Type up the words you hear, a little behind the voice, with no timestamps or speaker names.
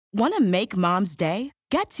Want to make Mom's Day?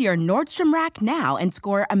 Get to your Nordstrom Rack now and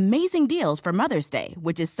score amazing deals for Mother's Day,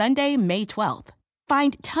 which is Sunday, May 12th.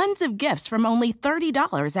 Find tons of gifts from only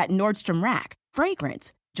 $30 at Nordstrom Rack.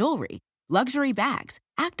 Fragrance, jewelry, luxury bags,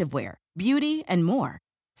 activewear, beauty, and more.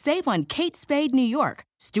 Save on Kate Spade New York,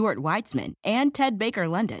 Stuart Weitzman, and Ted Baker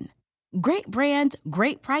London. Great brands,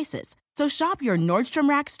 great prices. So shop your Nordstrom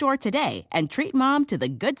Rack store today and treat Mom to the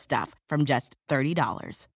good stuff from just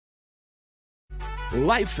 $30.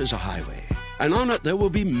 Life is a highway, and on it there will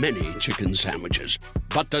be many chicken sandwiches.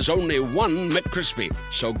 But there's only one McCrispy.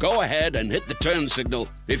 So go ahead and hit the turn signal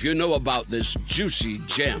if you know about this juicy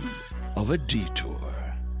gem of a detour.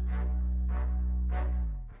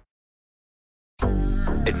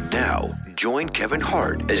 And now, join Kevin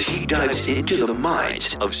Hart as he dives into the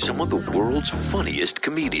minds of some of the world's funniest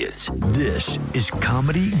comedians. This is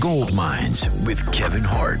Comedy Goldmines with Kevin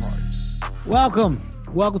Hart. Welcome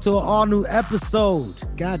to an all-new episode.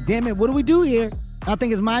 God damn it, what do we do here? I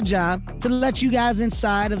think it's my job to let you guys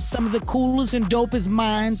inside of some of the coolest and dopest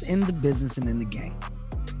minds in the business and in the game.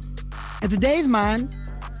 And today's mind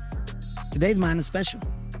is special.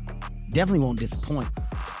 Definitely won't disappoint.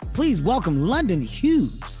 Please welcome London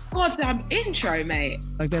Hughes. Goddamn intro, mate.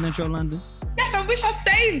 Like that intro, London? Yes, I wish I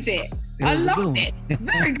saved it. I loved it.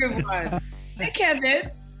 Very good one. Hey,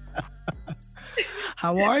 Kevin.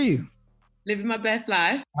 How are you? Living my best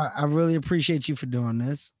life. I really appreciate you for doing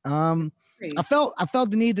this. I felt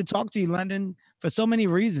the need to talk to you, London, for so many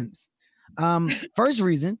reasons. First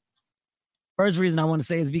reason I want to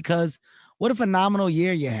say is because what a phenomenal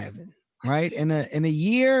year you're having, right? In a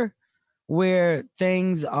year where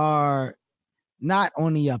things are not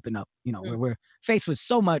on the up and up, where we're faced with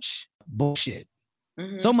so much bullshit,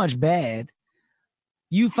 so much bad,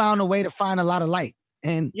 you found a way to find a lot of light.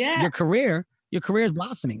 And your career is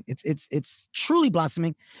blossoming. It's truly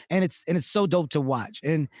blossoming, and it's so dope to watch.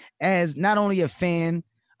 And as not only a fan,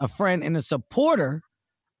 a friend, and a supporter,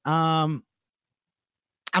 I'm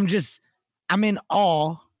in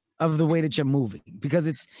awe of the way that you're moving, because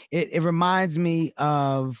it reminds me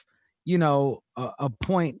of a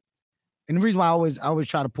point. And the reason why I always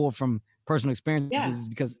try to pull from personal experiences is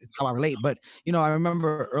because it's how I relate. But, I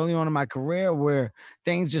remember early on in my career where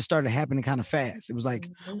things just started happening kind of fast. It was like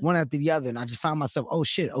one after the other. And I just found myself, oh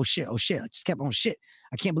shit. I just kept on shit.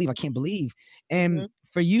 I can't believe. And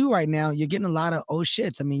for you right now, you're getting a lot of oh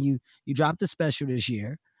shits. I mean, you dropped a special this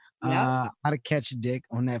year, How to Catch a Dick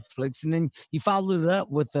on Netflix. And then you followed it up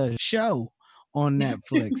with a show on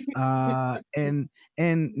Netflix. And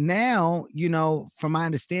now, from my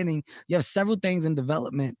understanding, you have several things in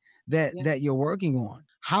development that you're working on.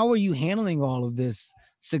 How are you handling all of this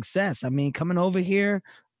success? I mean, coming over here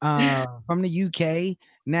from the UK,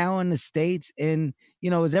 now in the States, and,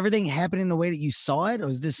 is everything happening the way that you saw it? Or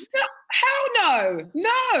is this... Hell no.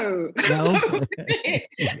 No. No,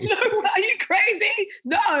 are you crazy?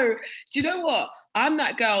 No. Do you know what? I'm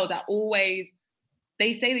that girl that always...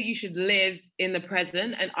 They say that you should live in the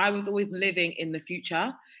present, and I was always living in the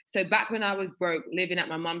future. So back when I was broke, living at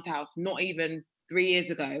my mum's house, not even 3 years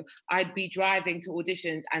ago, I'd be driving to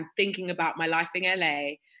auditions and thinking about my life in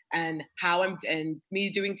LA and and me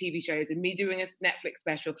doing TV shows and me doing a Netflix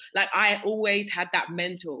special. Like, I always had that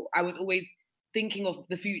mental. I was always thinking of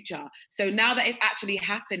the future. So now that it's actually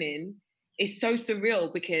happening, it's so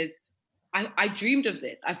surreal, because I dreamed of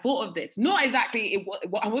this. I thought of this. Not exactly.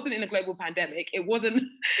 I wasn't in a global pandemic. It wasn't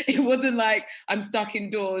like I'm stuck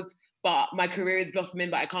indoors, but my career is blossoming,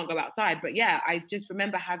 but I can't go outside. But yeah, I just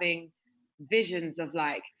remember having visions of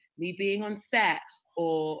like me being on set,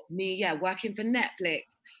 or me, working for Netflix,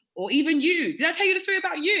 or even you. Did I tell you the story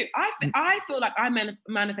about you? I feel like I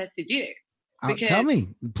manifested you. Tell me,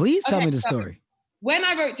 please tell me the story. When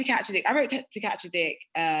I wrote To Catch a Dick, To Catch a Dick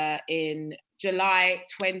in July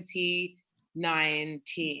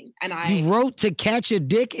 2019, and You wrote To Catch a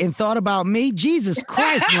Dick and thought about me? Jesus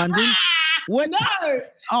Christ, London. What? No.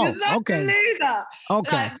 Oh, okay. Loser.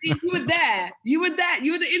 Okay. You were there. You were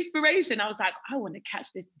the inspiration. I was like, I want to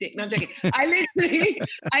catch this dick. No, I'm joking. I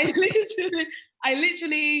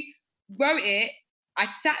literally wrote it. I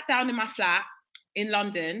sat down in my flat in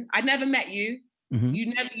London. I'd never met you. Mm-hmm.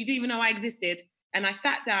 You didn't even know I existed. And I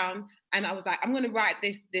sat down and I was like, I'm going to write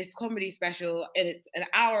this comedy special, and it's an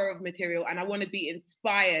hour of material, and I want to be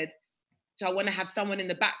inspired. So I want to have someone in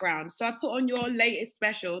the background. So I put on your latest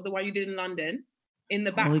special, the one you did in London, in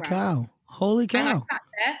the background. Holy cow. And I sat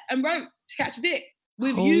there and wrote To Catch a Dick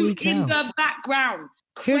with you in the background.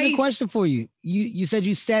 Crazy. Here's a question for you. You said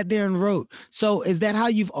you sat there and wrote. So is that how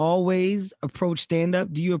you've always approached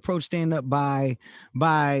stand-up? Do you approach stand-up by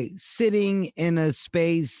sitting in a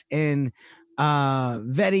space and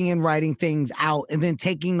vetting and writing things out and then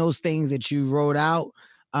taking those things that you wrote out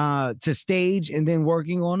to stage and then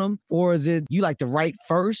working on them? Or is it you like to write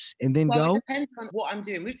first and then go? It depends on what I'm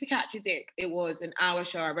doing. With To Catch a Dick, it was an hour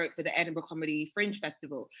show I wrote for the Edinburgh Comedy Fringe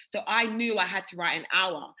Festival. So I knew I had to write an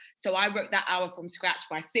hour. So I wrote that hour from scratch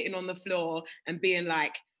by sitting on the floor and being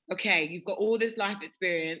like, okay, you've got all this life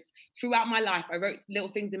experience. Throughout my life, I wrote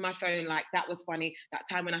little things in my phone like, that was funny. That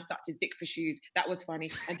time when I sucked his dick for shoes, that was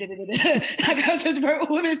funny. And like I just wrote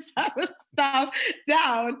all this type of stuff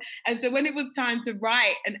down. And so when it was time to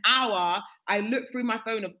write an hour, I looked through my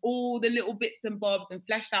phone of all the little bits and bobs and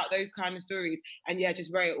fleshed out those kind of stories. And yeah,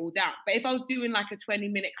 just wrote it all down. But if I was doing like a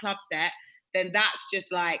 20-minute club set, then that's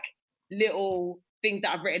just like little things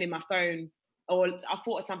that I've written in my phone, or I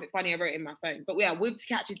thought of something funny, I wrote it in my phone. But yeah, with To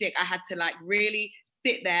Catch a Dick, I had to like really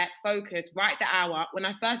sit there, focus, write the hour. When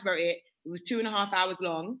I first wrote it, it was 2.5 hours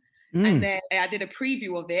long. And then I did a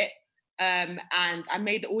preview of it. And I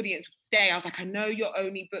made the audience stay. I was like, I know you're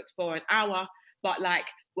only booked for an hour, but like,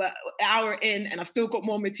 we're an hour in and I've still got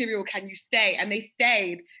more material. Can you stay? And they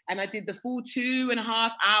stayed. And I did the full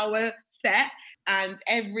 2.5 hour set. And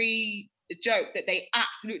every joke that they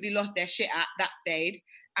absolutely lost their shit at, that stayed.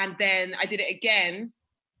 And then I did it again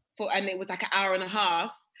and it was like an hour and a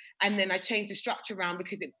half. And then I changed the structure around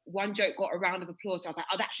because one joke got a round of applause. So I was like,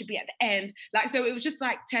 oh, that should be at the end. Like, so it was just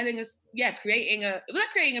like telling us, creating a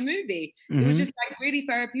movie. It was just like really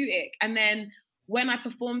therapeutic. And then when I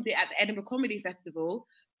performed it at the Edinburgh Comedy Festival,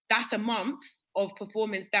 that's a month of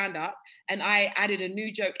performing stand-up. And I added a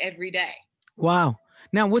new joke every day. Wow.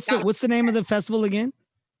 Now, what's the name of the festival again?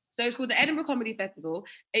 So it's called the Edinburgh Comedy Festival.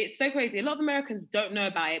 It's so crazy. A lot of Americans don't know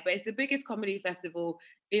about it, but it's the biggest comedy festival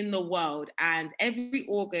in the world. And every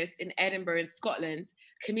August in Edinburgh in Scotland,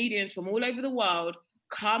 comedians from all over the world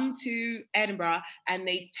come to Edinburgh and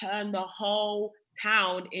they turn the whole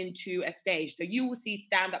town into a stage. So you will see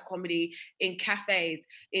stand-up comedy in cafes,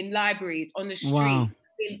 in libraries, on the street,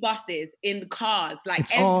 in buses, in cars. Like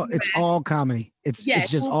it's all comedy. It's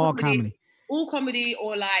just all comedy. All comedy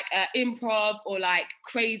or like improv or like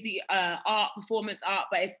crazy art, performance art,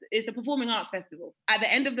 but it's a performing arts festival. At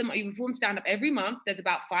the end of the month, you perform stand-up every month. There's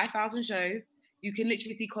about 5,000 shows. You can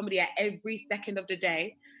literally see comedy at every second of the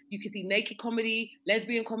day. You can see naked comedy,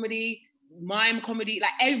 lesbian comedy, mime comedy,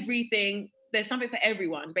 like everything. There's something for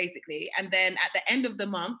everyone, basically. And then at the end of the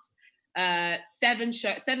month, 7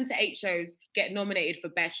 to 8 shows get nominated for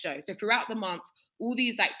best show. So throughout the month, all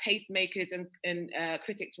these like tastemakers and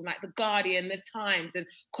critics from like The Guardian, The Times, and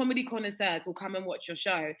comedy connoisseurs will come and watch your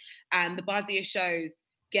show. And the buzziest shows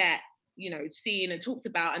get, seen and talked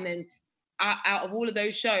about. And then out of all of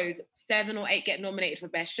those shows, 7 or 8 get nominated for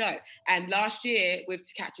best show. And last year with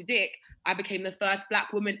To Catch a Dick, I became the first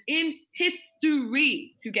Black woman in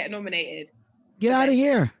history to get nominated. Get out of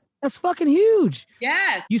here. That's fucking huge.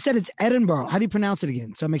 Yes. You said it's Edinburgh. How do you pronounce it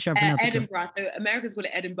again? So I make sure I pronounce it Edinburgh. So Americans call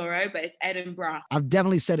it Edinburgh, but it's Edinburgh. I've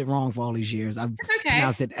definitely said it wrong for all these years. I've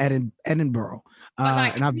pronounced it Edinburgh.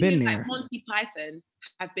 And I've been there. Like Monty Python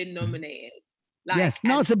have been nominated. Yes.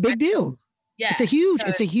 No, it's a big deal. Yeah.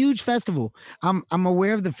 It's a huge festival. I'm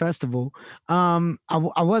aware of the festival. I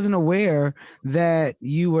wasn't aware that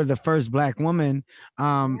you were the first Black woman,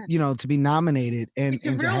 to be nominated and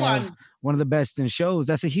to have one of the best in shows.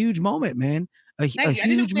 That's a huge moment, man. A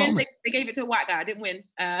huge moment. They gave it to a white guy. I didn't win.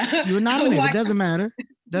 You were nominated. It doesn't matter.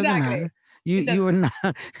 Matter. You were not.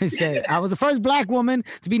 Said I was the first Black woman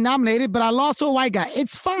to be nominated, but I lost to a white guy.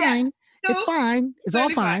 It's fine. Yeah. It's fine. It's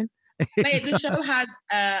all fine. But the show had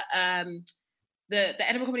the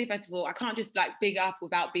Edinburgh Comedy Festival. I can't just like big up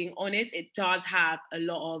without being honest. It does have a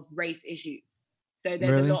lot of race issues. So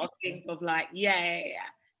there's a lot of things of like,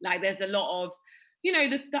 like there's a lot of,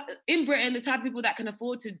 in Britain, the type of people that can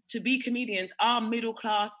afford to be comedians are middle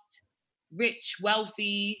class, rich,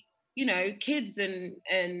 wealthy, kids and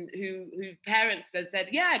who parents have said,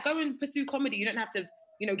 go and pursue comedy. You don't have to,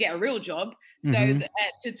 get a real job. So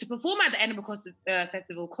to perform at the Edinburgh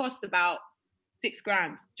Festival costs about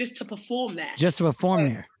 $6,000 just to perform there.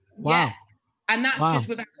 There. Wow. Yeah. And that's just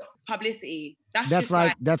without publicity. That's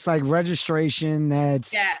like registration.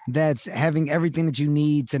 That's having everything that you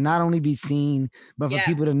need to not only be seen, but for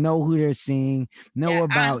people to know who they're seeing, know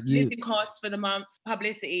about you. Living costs for the month,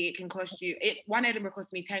 publicity, it can cost you. One Edinburgh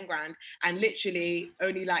cost me $10,000, and literally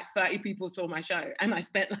only like 30 people saw my show, and I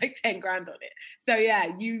spent like $10,000 on it. So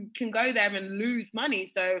you can go there and lose money.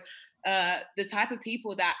 So the type of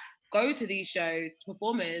people that go to these shows,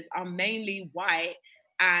 performers, are mainly white,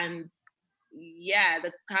 and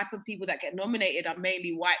the type of people that get nominated are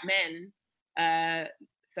mainly white men.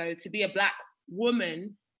 So to be a Black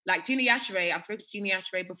woman Like Gina Yashere, I've spoken to Gina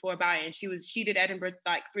Yashere before about it, and she did Edinburgh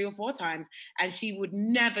like 3 or 4 times, and she would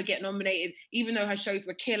never get nominated, even though her shows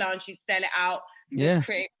were killer and she'd sell it out. The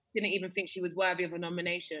critics didn't even think she was worthy of a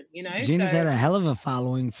nomination, you know? Gina's had a hell of a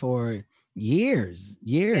following for years.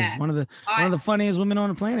 Yeah. One of the funniest women on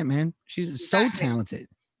the planet, man. She's so talented.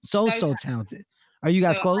 So talented. Are you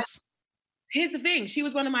guys close? Here's the thing. She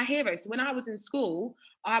was one of my heroes. So when I was in school,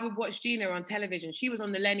 I would watch Gina on television. She was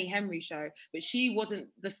on the Lenny Henry show, but she wasn't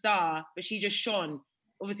the star, but she just shone.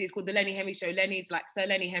 Obviously, it's called the Lenny Henry show. Sir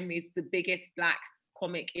Lenny Henry is the biggest Black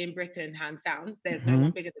comic in Britain, hands down. There's no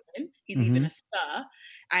one bigger than him. He's even a star.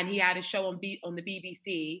 And he had a show on the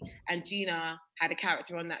BBC, and Gina had a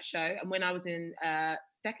character on that show. And when I was in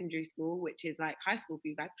secondary school, which is like high school for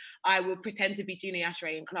you guys, I would pretend to be Gina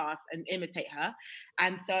Yashere in class and imitate her.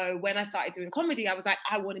 And so when I started doing comedy, I was like,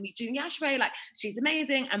 I want to meet Gina Yashere, like she's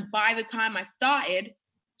amazing. And by the time I started,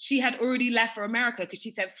 she had already left for America because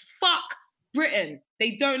she said, fuck Britain.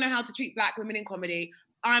 They don't know how to treat Black women in comedy.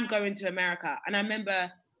 I'm going to America. And I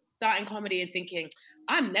remember starting comedy and thinking,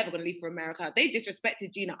 I'm never going to leave for America. They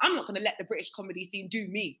disrespected Gina. I'm not going to let the British comedy scene do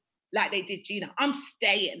me like they did Gina. I'm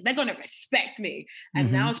staying. They're going to respect me. And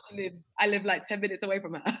now I live like 10 minutes away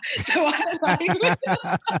from her. So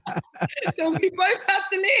so we both had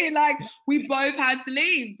to leave. Like we both had to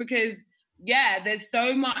leave because there's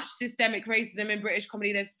so much systemic racism in British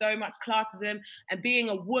comedy. There's so much classism, and being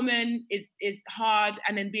a woman is hard.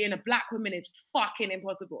 And then being a Black woman is fucking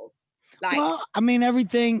impossible. Like, well, I mean,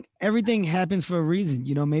 everything happens for a reason.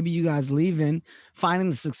 You know, maybe you guys leaving, finding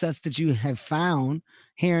the success that you have found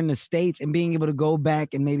here in the States and being able to go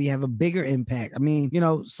back and maybe have a bigger impact. I mean, you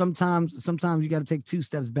know, sometimes you got to take 2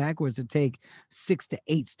 steps backwards to take 6 to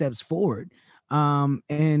 8 steps forward.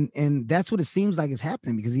 And that's what it seems like is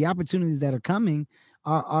happening, because the opportunities that are coming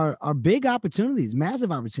are big opportunities,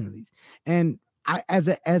 massive opportunities. And I,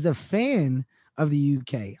 as a fan of the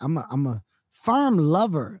UK, I'm a firm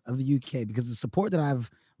lover of the UK, because the support that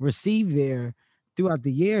I've received there throughout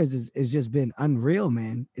the years is just been unreal,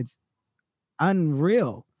 man. It's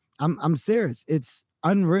unreal. I'm serious. It's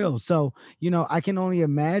unreal. So, you know, I can only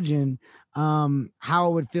imagine how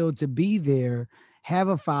it would feel to be there, have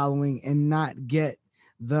a following, and not get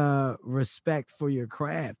the respect for your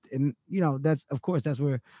craft. And, you know, that's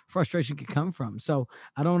where frustration can come from. So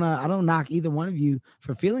I don't knock either one of you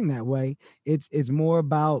for feeling that way. It's more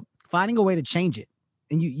about finding a way to change it.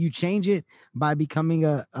 And you change it by becoming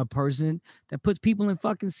a person that puts people in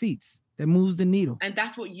fucking seats, that moves the needle. And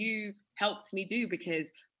that's what you helped me do, because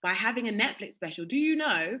by having a Netflix special, do you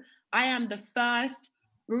know, I am the first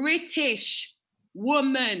British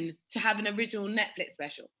woman to have an original Netflix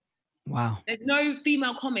special. Wow. There's no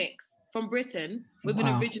female comics from Britain with an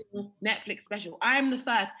original Netflix special. I am the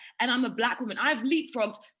first, and I'm a Black woman. I've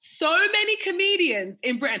leapfrogged so many comedians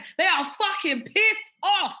in Britain. They are fucking pissed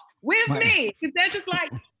off with me, because they're just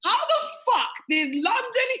like, how the fuck did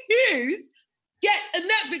London Hughes get a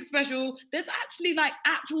Netflix special? There's actually like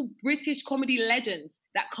actual British comedy legends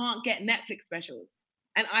that can't get Netflix specials.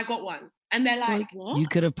 And I got one. And they're like, what? You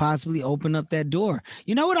could have possibly opened up that door.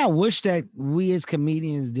 You know what I wish that we as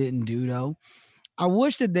comedians didn't do, though? I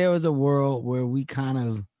wish that there was a world where we kind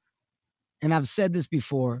of, and I've said this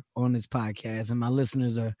before on this podcast, and my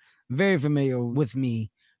listeners are very familiar with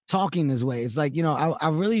me talking this way. It's like, you know, I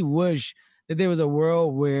really wish that there was a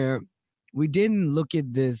world where we didn't look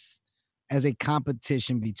at this as a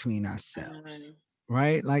competition between ourselves,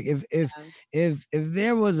 right? Like if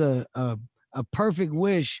there was a perfect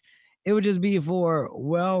wish, it would just be for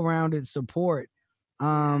well-rounded support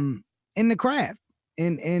in the craft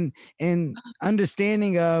and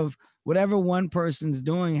understanding of whatever one person's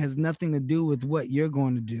doing has nothing to do with what you're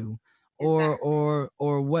going to do or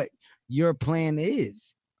what your plan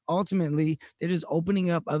is. Ultimately, they're just opening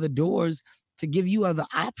up other doors to give you other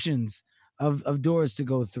options of doors to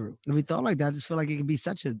go through. If we thought like that, I just feel like it could be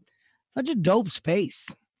such a dope space.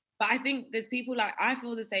 But I think there's people like, I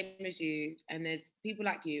feel the same as you, and there's people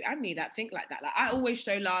like you and me that think like that. Like, I always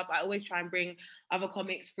show love. I always try and bring other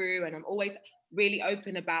comics through, and I'm always really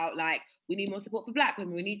open about, like, we need more support for Black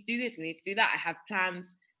women. We need to do this. We need to do that. I have plans.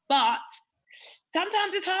 But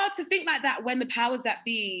sometimes it's hard to think like that when the powers that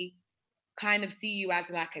be kind of see you as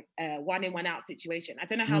like a one in, one out situation. I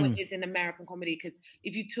don't know how it is in American comedy, because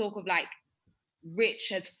if you talk of like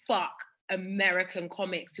rich as fuck American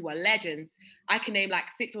comics who are legends, I can name like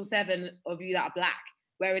 6 or 7 of you that are Black.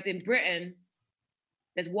 Whereas in Britain,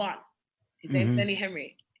 there's one. His name's Lenny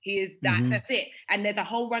Henry. He is that. That's it. And there's a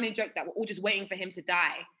whole running joke that we're all just waiting for him to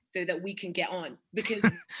die so that we can get on. Because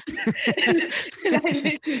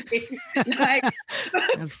like,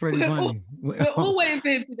 that's pretty funny. We're all waiting for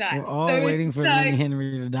him to die. We're all waiting for Lenny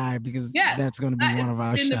Henry to die because that's going to be one of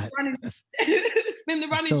our shots. It's been the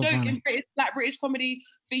running so joke funny. in British comedy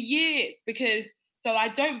for years because. So I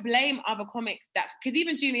don't blame other comics because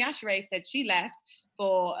even Junie Asheray said she left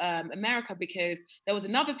for America because there was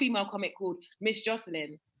another female comic called Miss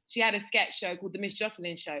Jocelyn. She had a sketch show called The Miss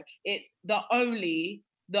Jocelyn Show. It's the only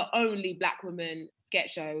Black woman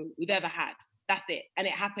sketch show we've ever had. That's it. And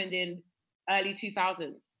it happened in early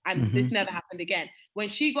 2000s. And this never happened again. When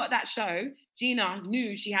she got that show, Gina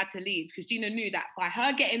knew she had to leave because Gina knew that by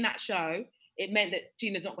her getting that show, it meant that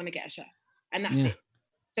Gina's not going to get a show. And that's it.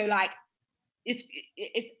 So like, it's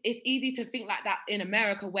easy to think like that in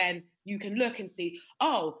America when you can look and see,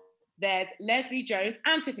 oh, there's Leslie Jones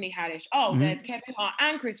and Tiffany Haddish. Oh, there's Kevin Hart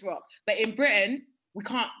and Chris Rock. But in Britain, we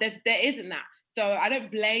can't, there isn't that. So I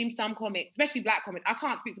don't blame some comics, especially Black comics. I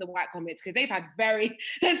can't speak for the white comics because they've had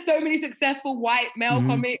there's so many successful white male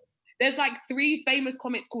comics. There's like 3 famous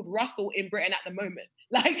comics called Russell in Britain at the moment.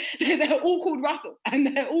 Like they're all called Russell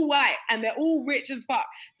and they're all white and they're all rich as fuck.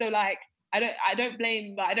 So like, I don't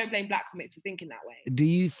blame Black comics for thinking that way. Do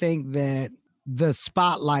you think that the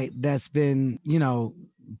spotlight that's been,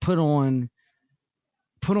 put on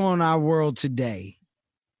our world today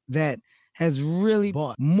that has really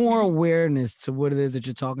brought more awareness to what it is that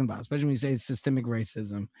you're talking about, especially when you say systemic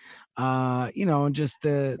racism, and just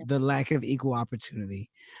the lack of equal opportunity,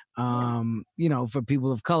 for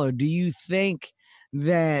people of color. Do you think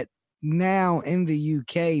that now in the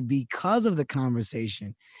UK, because of the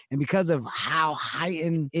conversation and because of how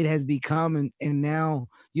heightened it has become, and now,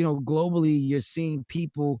 globally, you're seeing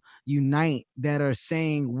people unite that are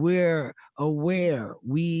saying, we're aware,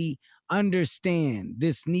 we understand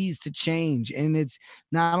this needs to change, and it's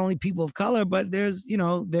not only people of color, but there's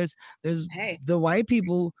the white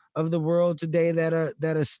people of the world today that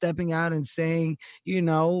are stepping out and saying,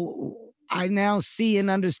 I now see and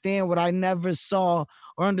understand what I never saw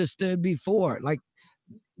or understood before. Like,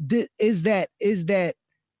 is that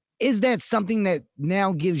something that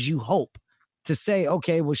now gives you hope to say,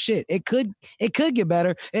 okay, well, shit, it could get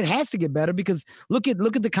better. It has to get better because look at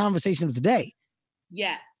the conversation of today.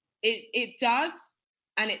 Yeah, it does,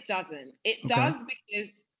 and it doesn't. It does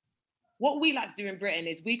because what we like to do in Britain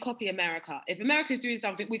is we copy America. If America's doing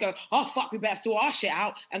something, we go, oh fuck, we better sort our shit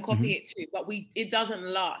out and copy it too. But it doesn't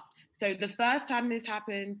last. So the first time this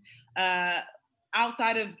happened,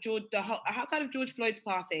 outside of George Floyd's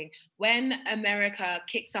passing, when America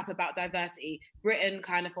kicks up about diversity, Britain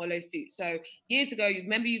kind of follows suit. So years ago, you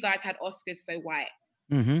remember you guys had Oscars So White.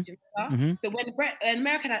 So when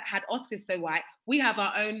America had Oscars So White, we have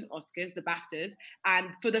our own Oscars, the BAFTAs, and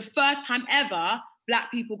for the first time ever,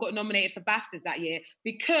 Black people got nominated for BAFTAs that year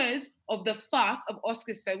because of the fuss of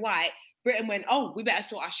Oscars So White. Britain went, oh, we better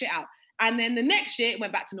sort our shit out. And then the next year, it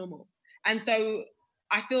went back to normal. And so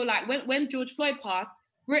I feel like when George Floyd passed,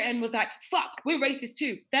 Britain was like, fuck, we're racist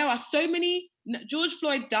too. There are so many, George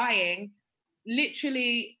Floyd dying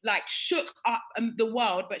literally like shook up the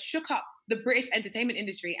world, but shook up the British entertainment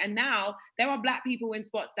industry. And now there are Black people in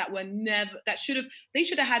spots that they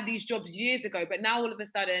should have had these jobs years ago, but now all of a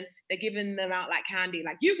sudden they're giving them out like candy.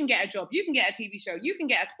 Like, you can get a job, you can get a TV show, you can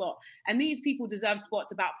get a spot. And these people deserved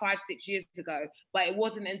spots about 5-6 years ago, but it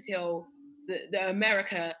wasn't until the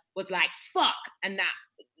America was like, fuck, and that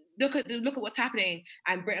look at what's happening.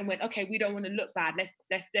 And Britain went, okay, we don't want to look bad.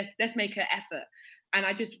 Let's make an effort. And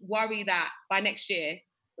I just worry that by next year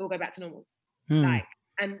it will go back to normal.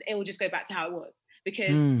 And it will just go back to how it was.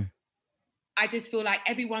 Because I just feel like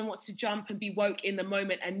everyone wants to jump and be woke in the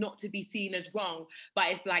moment and not to be seen as wrong. But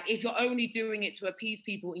it's like, if you're only doing it to appease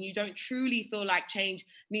people and you don't truly feel like change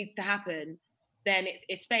needs to happen, then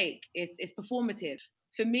it's fake. It's performative.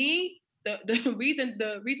 For me, the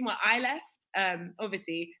reason why I left,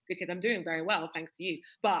 obviously because I'm doing very well thanks to you,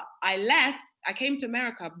 but I came to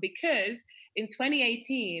America because in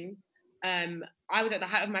 2018 I was at the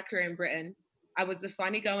height of my career in Britain. I was the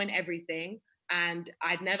funny girl in everything, and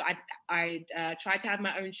I'd tried to have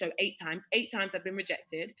my own show 8 times. 8 times I've been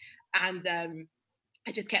rejected, and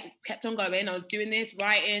I just kept on going. I was doing this,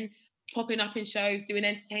 writing, popping up in shows, doing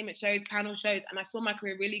entertainment shows, panel shows, and I saw my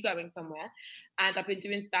career really going somewhere. And I've been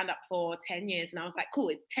doing stand-up for 10 years, and I was like, cool,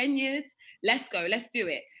 it's 10 years, let's go, let's do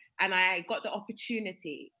it. And I got the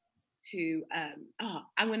opportunity to,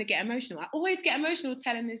 I'm going to get emotional. I always get emotional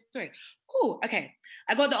telling this story. Cool, okay.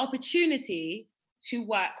 I got the opportunity to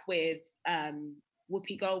work with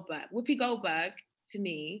Whoopi Goldberg. Whoopi Goldberg, to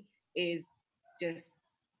me, is just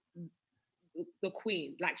the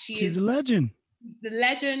queen. Like, she's a legend. The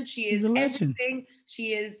legend. She is everything.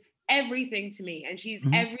 She is everything to me, and she's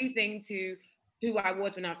everything to who I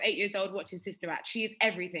was when I was 8 years old watching Sister Act. She is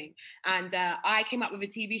everything. And I came up with a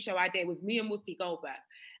TV show idea with me and Whoopi Goldberg.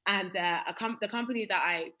 And the company that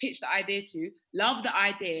I pitched the idea to loved the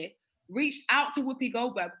idea, reached out to Whoopi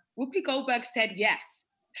Goldberg. Whoopi Goldberg said yes.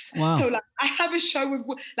 Wow. So like I have a show with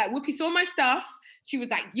like Whoopi saw my stuff. She was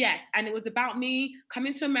like, yes. And it was about me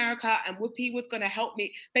coming to America, and Whoopi was going to help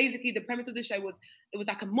me. Basically, the premise of the show was, it was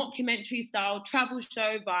like a mockumentary style travel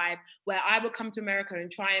show vibe where I would come to America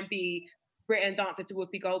and try and be Britain's answer to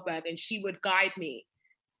Whoopi Goldberg. And she would guide me.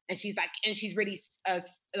 And she's really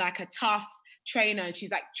like a tough trainer. And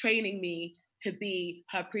she's like training me to be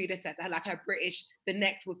her predecessor, like her British, the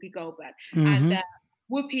next Whoopi Goldberg. Mm-hmm. And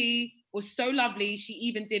Whoopi was so lovely. She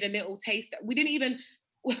even did a little taste. We didn't even,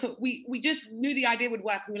 we just knew the idea would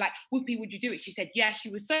work. We were like, Whoopi, would you do it? She said, yeah. She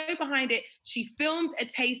was so behind it. She filmed a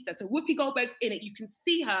taster. So Whoopi Goldberg's in it. You can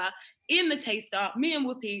see her in the taster. Me and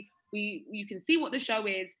Whoopi, you can see what the show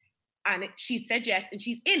is. And she said yes, and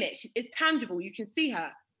she's in it. It's tangible. You can see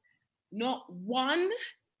her. Not one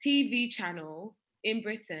TV channel in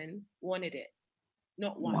Britain wanted it.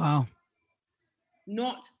 Not one. Wow.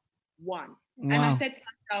 Not one. Wow. And I said to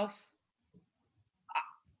myself,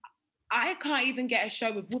 I can't even get a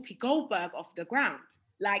show with Whoopi Goldberg off the ground.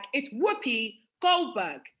 Like, it's Whoopi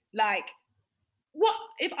Goldberg. Like, what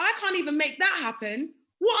if I can't even make that happen?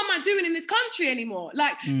 What am I doing in this country anymore?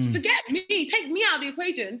 Like, forget me, take me out of the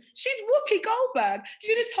equation. She's Whoopi Goldberg.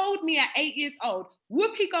 She'd have told me at 8 years old,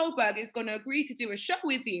 Whoopi Goldberg is going to agree to do a show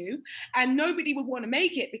with you, and nobody would want to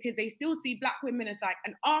make it because they still see Black women as like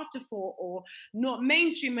an afterthought or not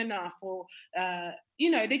mainstream enough, or,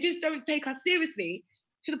 they just don't take us seriously,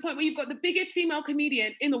 to the point where you've got the biggest female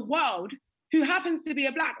comedian in the world who happens to be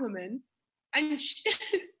a Black woman, and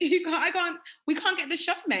we can't get the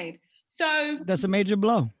show made. So that's a major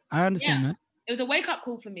blow. I understand that. It was a wake-up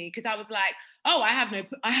call for me, because I was like, oh, I have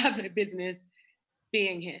no business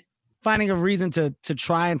being here. Finding a reason to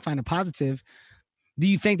try and find a positive. Do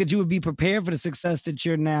you think that you would be prepared for the success that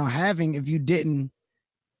you're now having if you didn't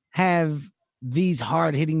have these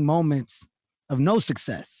hard-hitting moments of no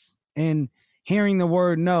success and hearing the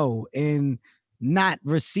word no and not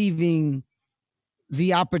receiving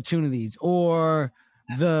the opportunities or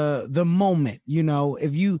the moment,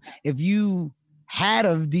 if you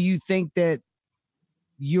do you think that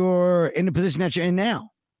you're in the position that you're in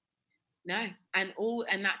now? No. And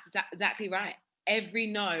that's exactly right. Every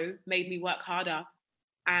no made me work harder.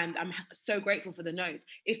 And I'm so grateful for the no's.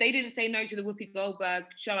 If they didn't say no to the Whoopi Goldberg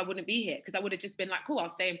show, I wouldn't be here, because I would have just been like, cool, I'll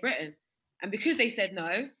stay in Britain. And because they said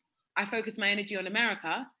no, I focused my energy on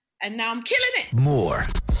America, and now I'm killing it. More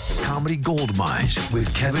Comedy Gold Mines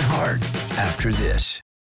with Kevin Hart after this.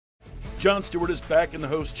 Jon Stewart is back in the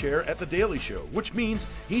host chair at The Daily Show, which means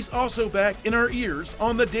he's also back in our ears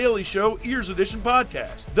on The Daily Show Ears Edition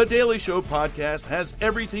podcast. The Daily Show podcast has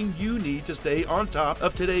everything you need to stay on top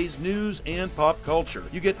of today's news and pop culture.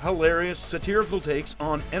 You get hilarious, satirical takes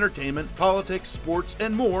on entertainment, politics, sports,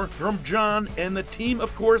 and more from Jon and the team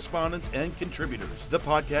of correspondents and contributors. The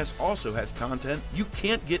podcast also has content you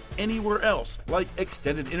can't get anywhere else, like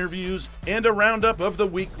extended interviews and a roundup of the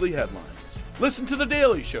weekly headlines. Listen to The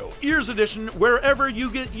Daily Show, Ears Edition, wherever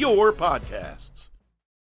you get your podcasts.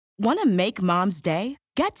 Want to make Mom's Day?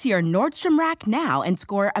 Get to your Nordstrom Rack now and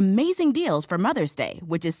score amazing deals for Mother's Day,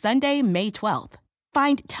 which is Sunday, May 12th.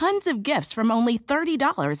 Find tons of gifts from only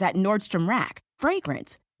 $30 at Nordstrom Rack.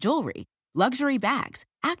 Fragrance, jewelry, luxury bags,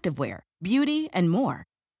 activewear, beauty, and more.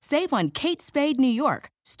 Save on Kate Spade New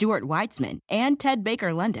York, Stuart Weitzman, and Ted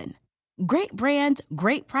Baker London. Great brands,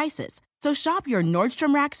 great prices. So shop your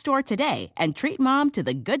Nordstrom Rack store today and treat Mom to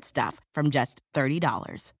the good stuff from just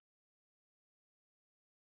 $30.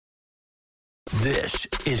 This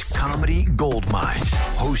is Comedy Gold Mines,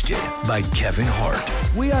 hosted by Kevin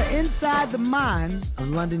Hart. We are inside the mind of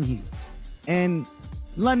London Hughes. And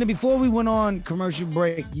London, before we went on commercial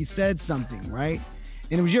break, you said something, right?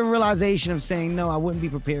 And it was your realization of saying, no, I wouldn't be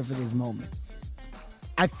prepared for this moment.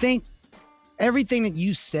 I think everything that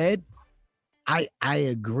you said, I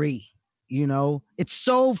agree. It's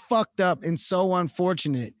so fucked up and so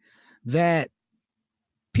unfortunate that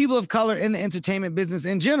people of color in the entertainment business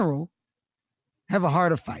in general have a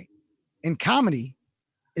harder fight. In comedy,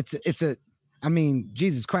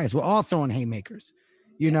 Jesus Christ, we're all throwing haymakers,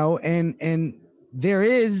 and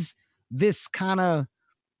there's this kind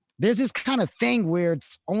of thing where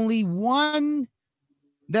it's only one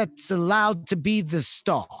that's allowed to be the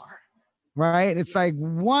star, right? It's like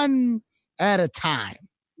one at a time.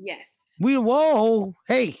 Yes.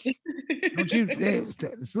 Hey, don't you,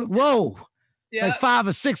 whoa. Like 5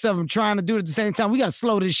 or 6 of them trying to do it at the same time. We got to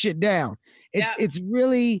slow this shit down. It's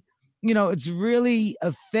really it's really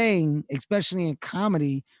a thing, especially in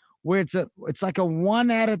comedy, where it's like a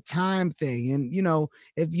one at a time thing. And,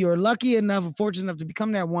 if you're lucky enough or fortunate enough to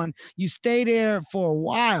become that one, you stay there for a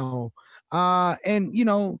while. And,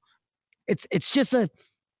 it's just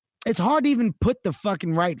it's hard to even put the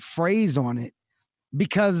fucking right phrase on it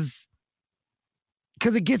because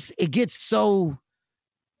it gets so,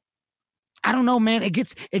 I don't know, man. It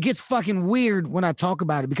gets fucking weird when I talk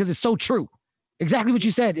about it because it's so true. Exactly what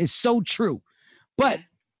you said is so true. But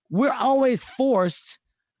we're always forced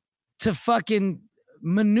to fucking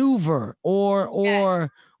maneuver or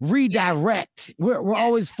redirect. We're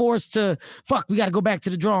always forced to, we got to go back to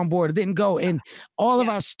the drawing board. It didn't go. And all of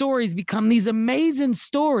our stories become these amazing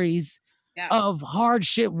stories of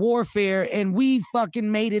hardship warfare. And we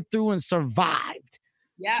fucking made it through and survived.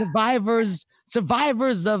 Yeah.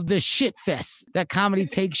 Survivors of the shit fest that comedy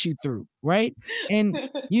takes you through, right? And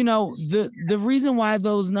the reason why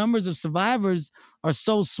those numbers of survivors are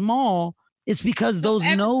so small is because those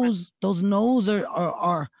no's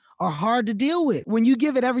are hard to deal with. When you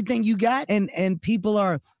give it everything you got and people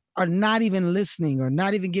are not even listening or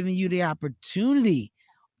not even giving you the opportunity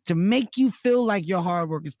to make you feel like your hard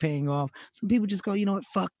work is paying off, some people just go, you know what,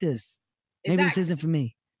 fuck this. Maybe this isn't for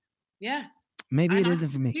me. Yeah. Maybe it isn't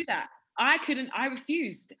for me. Do that. I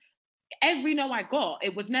refused. Every no I got,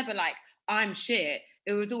 it was never like, I'm shit.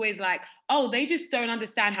 It was always like, oh, they just don't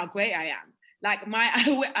understand how great I am. Like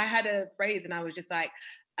I had a phrase and I was just like,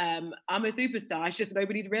 I'm a superstar. It's just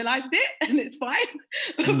nobody's realized it and it's fine.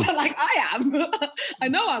 But like I am. I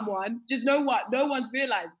know I'm one. Just know what? No one's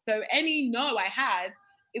realized. So any no I had,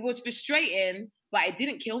 it was frustrating, but it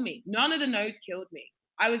didn't kill me. None of the no's killed me.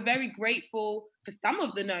 I was very grateful for some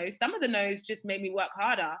of the no's. Some of the no's just made me work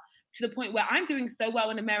harder to the point where I'm doing so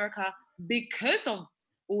well in America because of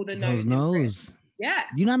all the no's. Those no's. Yeah.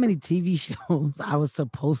 You know how many TV shows I was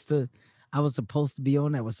supposed to be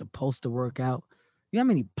on that was supposed to work out? You know how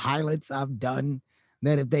many pilots I've done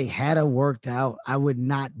that if they had worked out, I would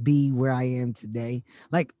not be where I am today?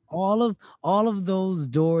 Like all of those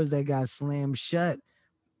doors that got slammed shut,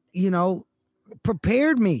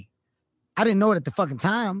 prepared me. I didn't know it at the fucking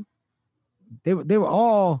time. They were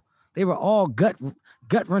all gut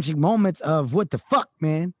wrenching moments of what the fuck,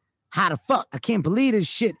 man? How the fuck? I can't believe this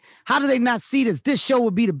shit. How do they not see this? This show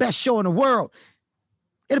would be the best show in the world.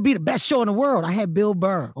 It'll be the best show in the world. I had Bill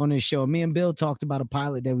Burr on this show. Me and Bill talked about a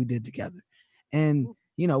pilot that we did together. And,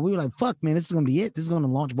 we were like, fuck, man, this is going to be it. This is going to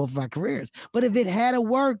launch both of our careers. But if it had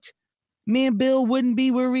worked, me and Bill wouldn't be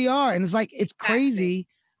where we are. And it's like, it's crazy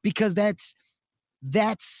because that's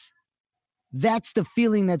the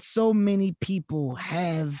feeling that so many people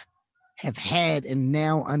have had and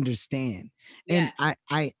now understand. And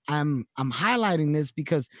I'm highlighting this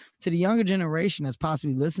because to the younger generation that's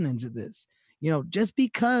possibly listening to this, just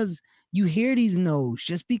because you hear these no's,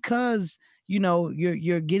 just because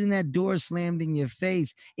you're getting that door slammed in your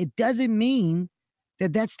face, it doesn't mean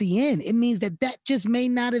that that's the end. It means that just may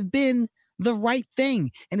not have been the right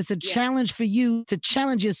thing. And it's a challenge for you to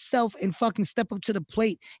challenge yourself and fucking step up to the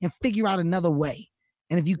plate and figure out another way.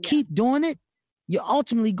 And if you keep doing it, you're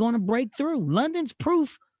ultimately going to break through. London's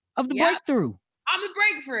proof of the breakthrough. I'm a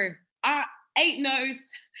breakthrough. 8 no's,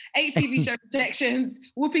 8 TV show rejections,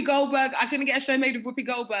 Whoopi Goldberg. I couldn't get a show made with Whoopi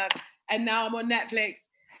Goldberg. And now I'm on Netflix.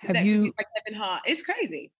 Have you? Like Kevin Hart. It's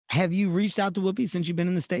crazy. Have you reached out to Whoopi since you've been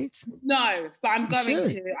in the States? No, but I'm going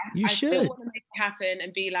to. You should. I still want to make it happen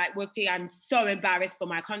and be like, Whoopi, I'm so embarrassed for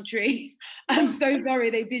my country. I'm so sorry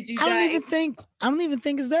they did you. I don't even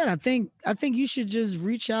think it's that. I think you should just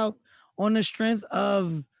reach out on the strength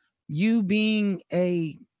of you being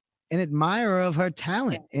an admirer of her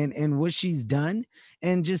talent and what she's done,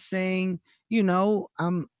 and just saying,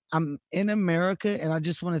 I'm in America and I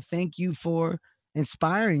just want to thank you for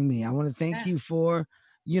inspiring me. I want to thank you for,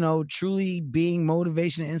 truly being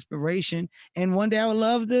motivation and inspiration. And one day I would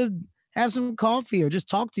love to have some coffee or just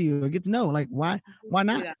talk to you or get to know. Like, why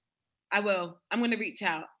not? I will. I'm going to reach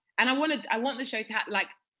out. And I want the show to happen. Like,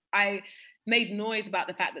 I made noise about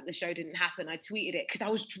the fact that the show didn't happen. I tweeted it because I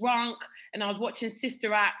was drunk and I was watching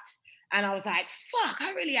Sister Act. And I was like, fuck,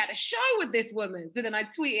 I really had a show with this woman. So then I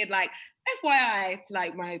tweeted like, FYI, to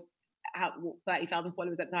like my 30,000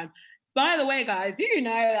 followers at the time. By the way, guys, you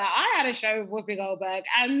know that I had a show with Whoopi Goldberg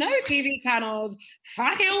and no TV channels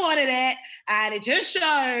fucking wanted it. And it just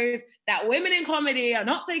shows that women in comedy are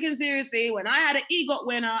not taken seriously when I had an EGOT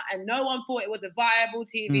winner and no one thought it was a viable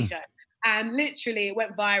TV show. And literally it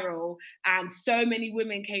went viral and so many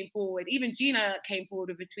women came forward. Even Gina came forward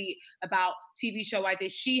with a tweet about TV show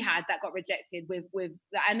ideas she had that got rejected with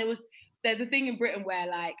and there's a thing in Britain where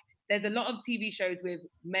like there's a lot of TV shows with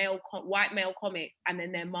white male comics and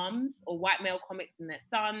then their mums, or white male comics and their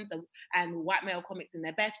sons, and white male comics and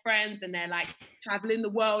their best friends, and they're like traveling the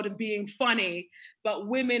world and being funny. But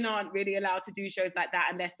women aren't really allowed to do shows like that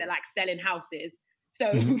unless they're like selling houses.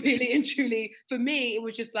 So really and truly, for me, it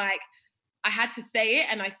was just like, I had to say it,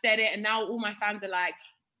 and I said it, and now all my fans are like,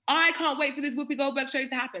 I can't wait for this Whoopi Goldberg show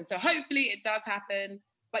to happen. So hopefully it does happen.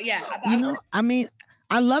 But yeah. I mean,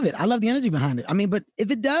 I love it. I love the energy behind it. I mean, but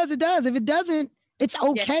if it does, it does. If it doesn't, it's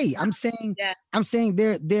okay. Yeah. I'm saying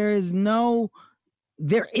there is no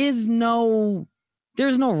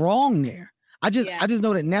wrong there. I just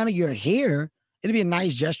know that now that you're here, it'd be a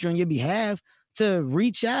nice gesture on your behalf to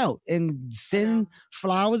reach out and send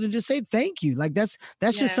flowers and just say thank you. Like that's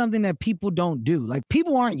just something that people don't do. Like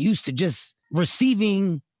people aren't used to just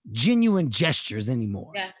receiving genuine gestures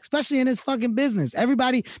anymore, especially in this fucking business.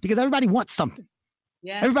 Because everybody wants something.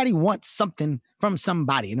 Yeah. Everybody wants something from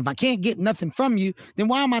somebody. And if I can't get nothing from you, then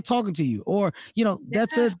why am I talking to you? Or,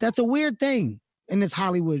 that's a weird thing in this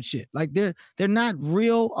Hollywood shit. Like they're not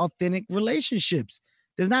real, authentic relationships.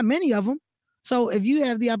 There's not many of them. So if you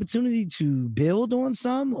have the opportunity to build on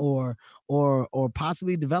some or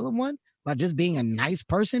possibly develop one by just being a nice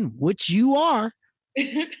person, which you are,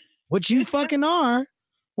 which you fucking are,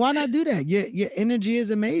 why not do that? Your energy is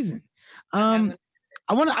amazing. I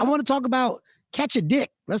want to talk about Catch a Dick.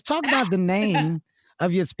 Let's talk about the name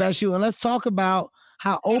of your special, and let's talk about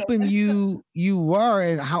how open you were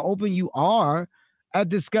and how open you are at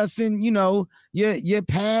discussing, your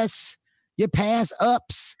past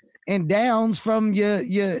ups and downs from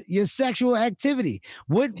your sexual activity.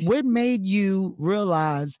 What made you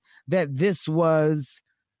realize that this was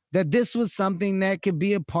something that could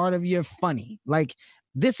be a part of your funny? Like,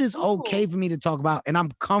 this is okay for me to talk about, and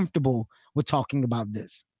I'm comfortable with talking about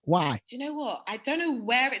this. Why? Do you know what? I don't know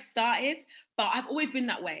where it started, but I've always been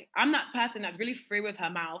that way. I'm that person that's really free with her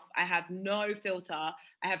mouth. I have no filter.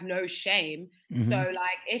 I have no shame. Mm-hmm. So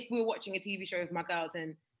like, if we were watching a TV show with my girls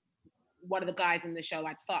and one of the guys in the show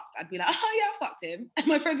I'd be like, oh yeah, I fucked him. And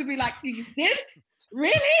my friends would be like, you did?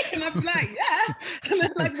 Really? And I'd be like, yeah. And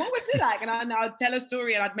they're like, what was it like? And I'd tell a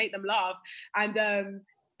story and I'd make them laugh. And I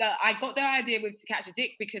got their idea with To Catch a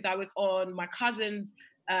Dick because I was on my cousin's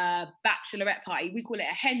bachelorette party. We call it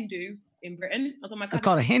a hen do in Britain. I was on my cousin's. It's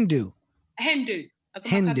called a hen do. A hen do.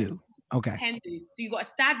 Hen do. Okay. Hen do. So you got a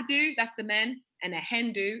stag do, that's the men, and a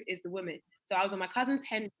hen do is the women. So I was on my cousin's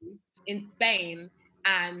hen do in Spain,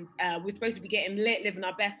 and we're supposed to be getting lit, living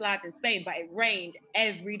our best lives in Spain, but it rained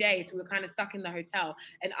every day, so we were kind of stuck in the hotel.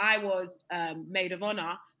 And I was maid of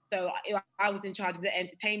honor, so I was in charge of the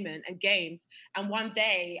entertainment and games. And one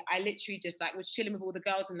day, I literally just was chilling with all the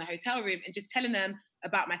girls in the hotel room and just telling them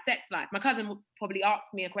about my sex life. My cousin probably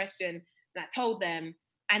asked me a question, and I told them,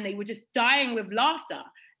 and they were just dying with laughter.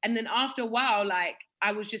 And then after a while, it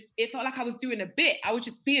felt like I was doing a bit. I was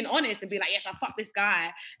just being honest and be like, yes, I fucked this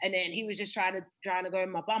guy. And then he was just trying to go in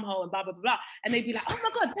my bum hole and blah, blah, blah, blah. And they'd be like, oh my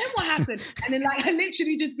God, then what happened? And then I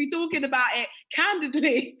literally just be talking about it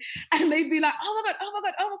candidly. And they'd be like, oh my God, oh my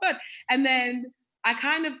God, oh my God. And then I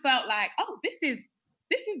kind of felt like, oh, this is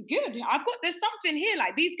good. There's something here.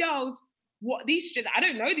 Like these girls, I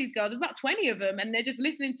don't know these girls. There's about 20 of them, and they're just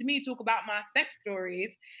listening to me talk about my sex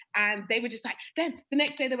stories. And they were just like, then the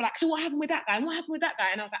next day they were like, so what happened with that guy? And what happened with that guy?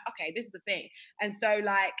 And I was like, okay, this is the thing. And so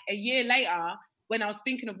a year later, when I was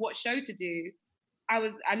thinking of what show to do, I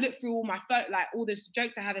looked through all my phone, all the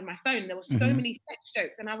jokes I have in my phone. And there were so many sex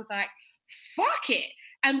jokes, and I was like, fuck it.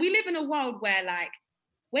 And we live in a world where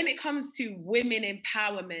when it comes to women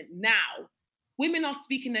empowerment now, women are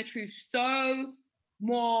speaking their truth so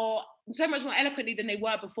much more eloquently than they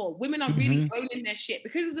were before. Women are really owning their shit.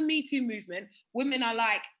 Because of the Me Too movement, women are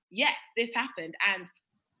like, yes, this happened, and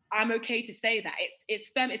I'm okay to say that.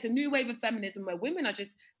 It's a new wave of feminism where women are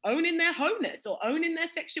just owning their wholeness or owning their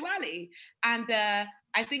sexuality. And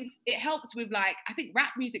I think it helped with I think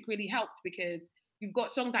rap music really helped because you've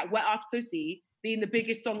got songs like Wet Ass Pussy being the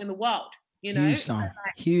biggest song in the world. Huge song.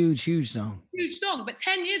 Huge song. Huge song. But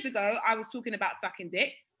 10 years ago, I was talking about sucking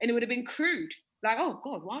dick and it would have been crude. Oh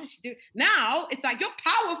God, why is she doing? Now it's you're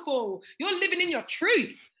powerful. You're living in your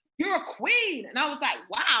truth. You're a queen. And I was like,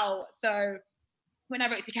 wow. So when I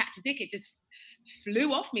wrote To Catch a Dick, it just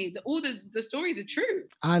flew off me. All the stories are true.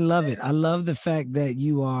 I love it. I love the fact that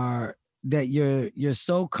you're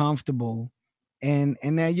so comfortable and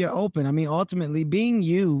that you're open. I mean, ultimately being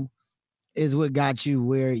you is what got you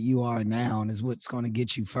where you are now and is what's going to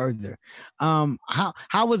get you further.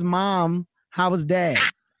 How was mom? How was dad?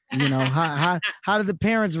 How did the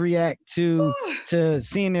parents react to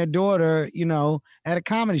seeing their daughter, at a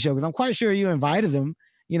comedy show? Because I'm quite sure you invited them,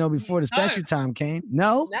 before the special time came?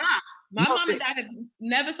 No? Nah. My mom and dad have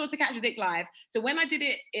never saw To Catch a Dick live. So when I did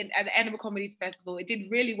it at the Edinburgh Comedy Festival, it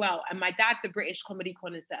did really well. And my dad's a British comedy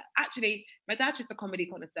connoisseur. Actually, my dad's just a comedy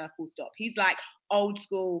connoisseur, full stop. He's like old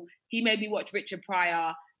school. He made me watch Richard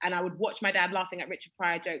Pryor, and I would watch my dad laughing at Richard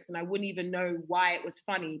Pryor jokes, and I wouldn't even know why it was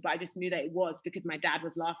funny, but I just knew that it was because my dad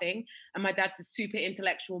was laughing. And my dad's a super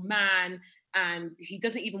intellectual man, and he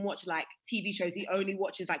doesn't even watch like TV shows. He only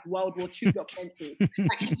watches like World War II documentaries.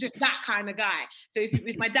 Like, he's just that kind of guy. So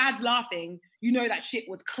if my dad's laughing, you know that shit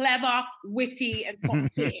was clever, witty, and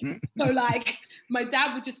top tier. So like my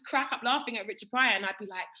dad would just crack up laughing at Richard Pryor, and I'd be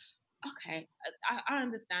like, okay, I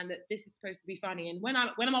understand that this is supposed to be funny. And when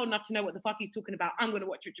I'm old enough to know what the fuck he's talking about, I'm going to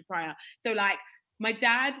watch Richard Pryor. So like my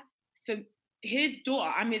dad, for his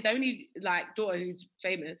daughter, I'm his only like daughter who's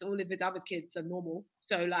famous. All of his other kids are normal.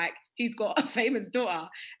 So like he's got a famous daughter,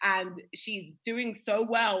 and she's doing so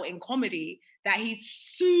well in comedy that he's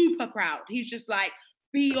super proud. He's just like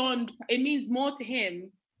beyond, it means more to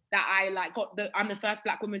him that I'm the first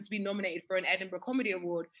Black woman to be nominated for an Edinburgh Comedy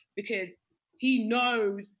Award, because he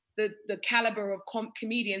knows the caliber of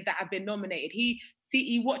comedians that have been nominated.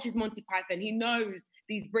 He watches Monty Python. He knows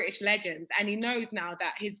these British legends, and he knows now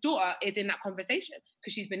that his daughter is in that conversation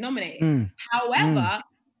because she's been nominated. However,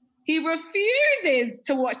 he refuses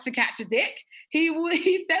to watch To Catch a Dick.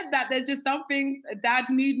 He said that there's just some things a dad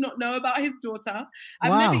need not know about his daughter.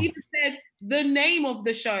 I've never even said the name of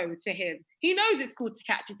the show to him. He knows it's called To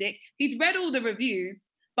Catch a Dick. He's read all the reviews,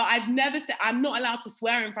 but I've never said, I'm not allowed to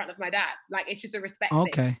swear in front of my dad. Like, it's just a respect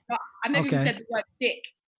thing. But I've never even said the word dick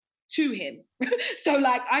to him. So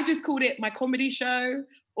like, I just called it my comedy show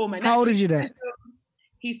or my... How old is your dad?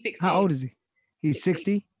 He's 60. How old is he? He's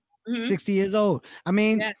 60? 60 years old. I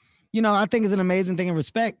mean, I think it's an amazing thing and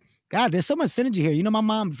respect. God, there's so much synergy here. My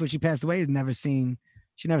mom, before she passed away, she never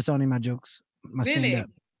saw any of my jokes, my stand-up.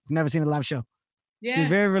 Never seen a live show. She was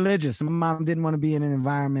very religious. My mom didn't want to be in an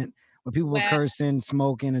environment where people were cursing,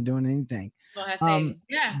 smoking, or doing anything.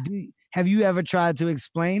 Have you ever tried to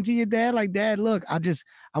explain to your dad, like, Dad, look, I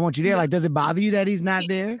want you there. Like, does it bother you that he's not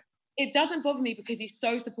there? It doesn't bother me because he's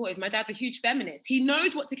so supportive. My dad's a huge feminist. He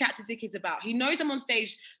knows what To Catch a Dick is about. He knows I'm on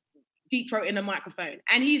stage deep throating a microphone,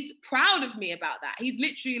 and he's proud of me about that. He's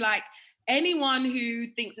literally like, anyone who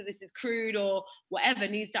thinks that this is crude or whatever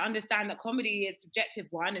needs to understand that comedy is subjective,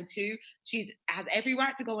 one, and two, she has every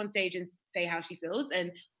right to go on stage and say how she feels,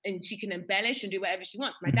 and she can embellish and do whatever she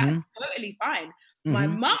wants. My dad's totally fine. My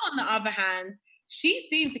mum, on the other hand, she's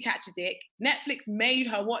seen To Catch a Dick. Netflix made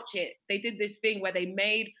her watch it. They did this thing where they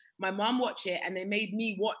made my mum watch it, and they made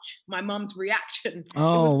me watch my mum's reaction.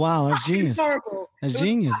 Oh, wow, that's genius. Horrible. That's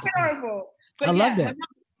genius. Horrible. But I love that.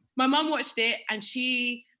 My mum watched it, and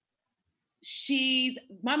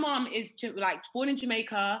my mom is like born in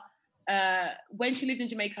Jamaica. When she lived in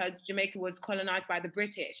Jamaica, Jamaica was colonized by the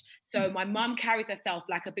British. So my mom carries herself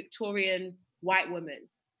like a Victorian white woman.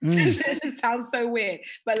 It sounds so weird,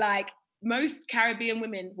 but like most Caribbean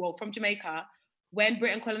women, from Jamaica, when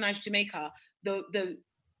Britain colonized Jamaica,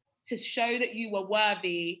 to show that you were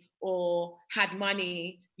worthy or had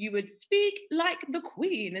money, you would speak like the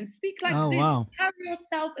Queen and speak like this, carry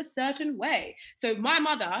yourself a certain way. So my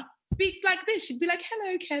mother speaks like this. She'd be like,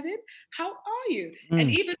 hello, Kevin, how are you? And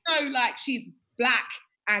even though like she's Black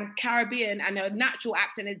and Caribbean and her natural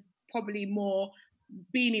accent is probably more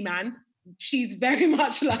Beanie Man, she's very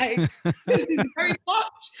much like, she's very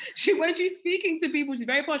posh. When she's speaking to people, she's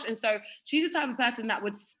very posh. And so she's the type of person that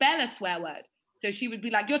would spell a swear word. So she would be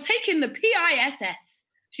like, you're taking the PISS.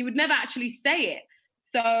 She would never actually say it.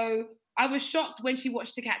 So I was shocked when she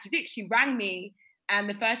watched To Catch a Dick. She rang me, and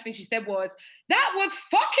the first thing she said was, that was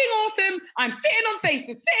fucking awesome. I'm sitting on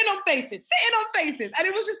faces. And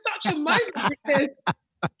it was just such a moment because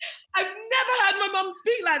I've never had my mum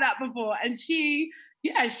speak like that before. And she's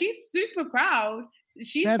super proud.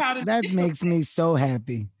 She's proud of that. Makes me so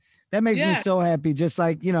happy. That makes me so happy. Just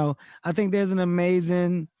like, I think there's an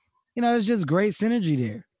amazing, there's just great synergy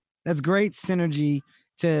there. That's great synergy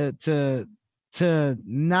to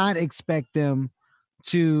not expect them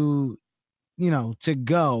to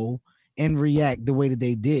go and react the way that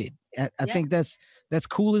they did. I think that's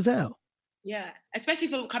cool as hell. Yeah,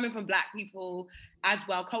 especially coming from Black people as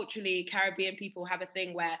well. Culturally, Caribbean people have a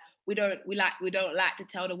thing where we don't like to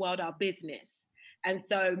tell the world our business. And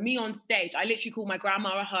so me on stage, I literally call my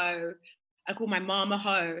grandma a hoe. I call my mom a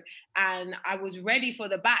hoe, and I was ready for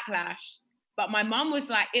the backlash. But my mom was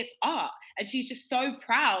like, it's art. And she's just so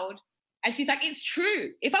proud. And she's like, it's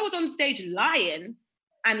true. If I was on stage lying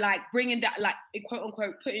and like bringing that, like, quote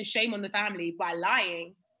unquote, putting shame on the family by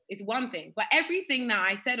lying, it's one thing. But everything that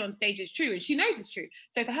I said on stage is true, and she knows it's true.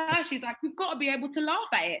 So for her, she's like, we've got to be able to laugh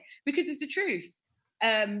at it because it's the truth.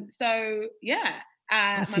 So yeah.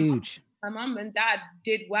 That's huge. My mum and dad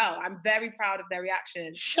did well. I'm very proud of their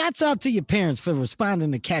reaction. Shouts out to your parents for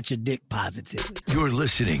responding to Catch a Dick positively. You're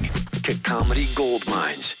listening to Comedy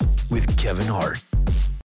Goldmines with Kevin Hart.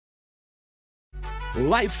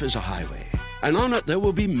 Life is a highway, and on it there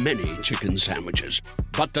will be many chicken sandwiches.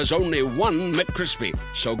 But there's only one McCrispy.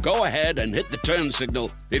 So go ahead and hit the turn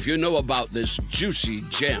signal if you know about this juicy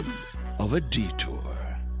gem of a detour.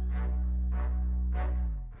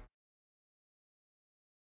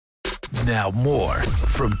 Now more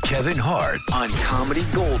from Kevin Hart on Comedy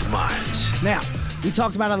Goldmines. Now, we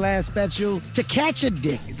talked about our last special, To Catch a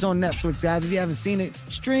Dick. It's on Netflix, guys. If you haven't seen it,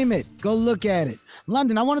 stream it. Go look at it.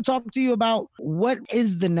 London, I want to talk to you about what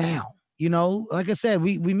is the now. You know, like I said,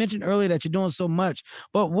 we mentioned earlier that you're doing so much,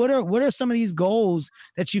 but what are some of these goals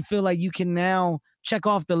that you feel like you can now check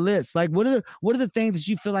off the list? Like, what are the things that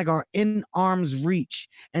you feel like are in arm's reach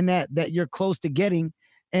and that you're close to getting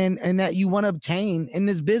and that you want to obtain in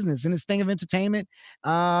this business, in this thing of entertainment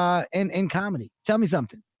and comedy? Tell me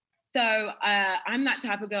something. So I'm that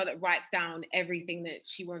type of girl that writes down everything that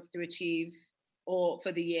she wants to achieve or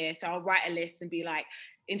for the year. So I'll write a list and be like,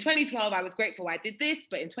 in 2012, I was grateful I did this,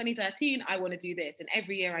 but in 2013, I want to do this. And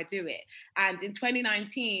every year I do it. And in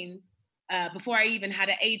 2019, before I even had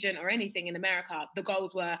an agent or anything in America, the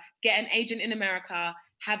goals were get an agent in America,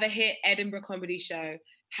 have a hit Edinburgh comedy show,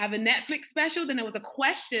 have a Netflix special. Then there was a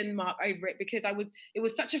question mark over it because it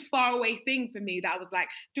was such a far away thing for me that I was like,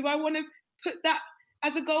 do I want to put that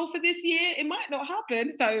as a goal for this year? It might not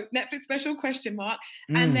happen. So Netflix special question mark.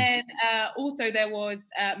 And then also there was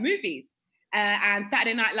movies and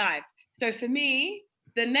Saturday Night Live. So for me,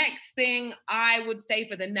 the next thing I would say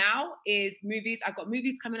for the now is movies. I've got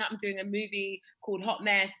movies coming up. I'm doing a movie called Hot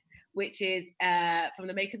Mess, which is from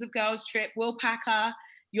the makers of Girls Trip, Will Packer,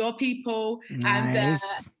 Your People. Nice.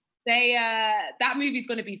 And that movie's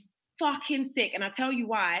going to be fucking sick. And I'll tell you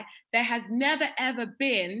why. There has never, ever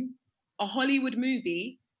been a Hollywood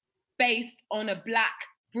movie based on a Black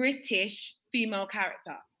British female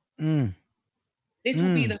character. This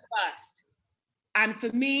will be the first. And for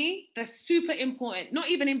me, that's super important. Not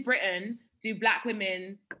even in Britain do Black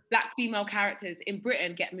women, Black female characters in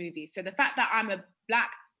Britain get movies. So the fact that I'm a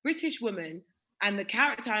Black British woman and the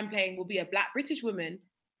character I'm playing will be a Black British woman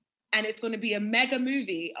and it's going to be a mega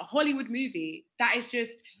movie, a Hollywood movie, that is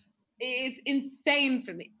just, it's insane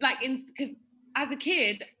for me. Like, because as a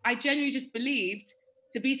kid, I genuinely just believed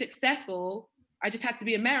to be successful, I just had to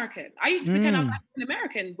be American. I used to pretend I was African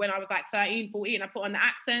American when I was like 13, 14. I put on the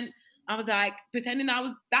accent. I was like pretending I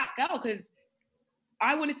was that girl because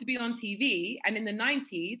I wanted to be on TV. And in the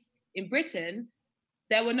 90s in Britain,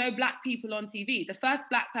 there were no Black people on TV. The first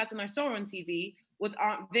Black person I saw on TV was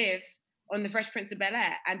Aunt Viv on The Fresh Prince of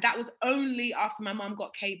Bel-Air. And that was only after my mom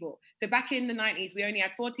got cable. So back in the 90s, we only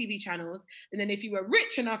had 4 TV channels. And then if you were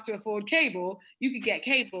rich enough to afford cable, you could get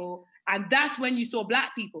cable. And that's when you saw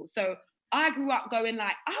Black people. So I grew up going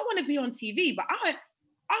like, I want to be on TV, but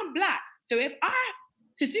I'm Black. So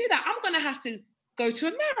to do that, I'm going to have to go to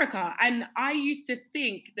America. And I used to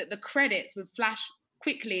think that the credits would flash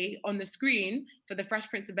quickly on the screen for The Fresh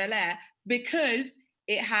Prince of Bel-Air because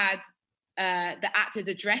it had the actors'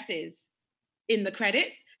 addresses in the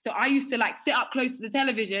credits. So I used to like sit up close to the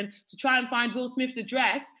television to try and find Will Smith's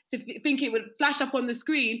address to think it would flash up on the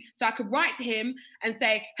screen so I could write to him and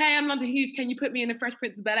say, hey, I'm London Hughes, can you put me in The Fresh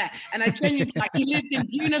Prince of Bel-Air? And I genuinely, like, he lives in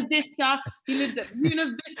Buena Vista. He lives at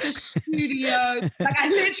Buena Vista Studio. Like, I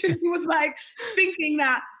literally was like thinking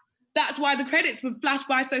that that's why the credits would flash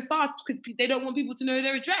by so fast because they don't want people to know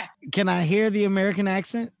their address. Can I hear the American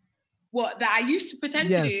accent? What, that I used to pretend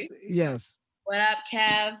to do? Yes. What up,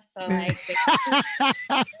 Kev? So like,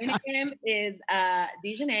 my name is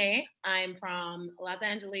Dejanay. I'm from Los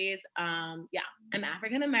Angeles. I'm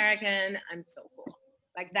African American. I'm so cool.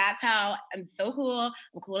 Like, that's how I'm so cool.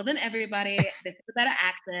 I'm cooler than everybody. This is a better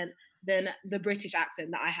accent than the British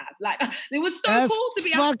accent that I have. Like, it was so That's cool to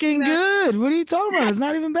be fucking good. What are you talking about? It's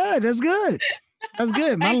not even bad. That's good. That's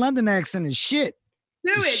good. My London accent is shit.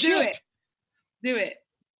 Do it.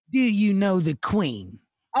 Do you know the Queen?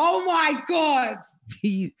 Oh my God.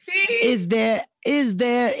 Is there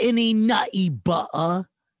any nutty butter?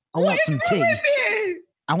 I want some tea.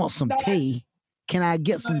 I want some tea. Can I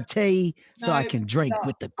get some tea so I can drink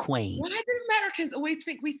with the Queen? Why do Americans always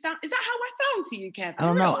think we sound? Is that how I sound to you, Kevin? I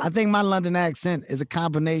don't know. I think my London accent is a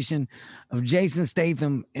combination of Jason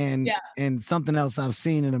Statham and something else I've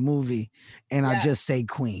seen in a movie, and I just say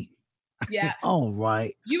Queen. Yeah. All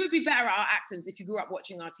right. You would be better at our accents if you grew up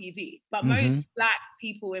watching our TV. But most Black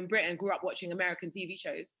people in Britain grew up watching American TV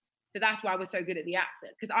shows. So that's why we're so good at the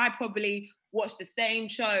accent. Because I probably watched the same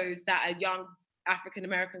shows that a young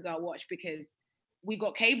African-American girl watched because we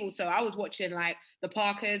got cable. So I was watching like The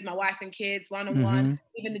Parkers, My Wife and Kids, One-on-One,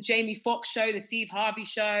 even the Jamie Foxx show, the Steve Harvey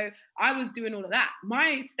show. I was doing all of that.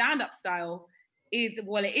 My stand-up style is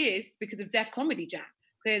because of Def Comedy Jam.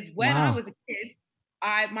 Because when I was a kid,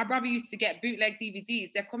 my brother used to get bootleg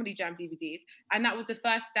DVDs, Def Comedy Jam DVDs, and that was the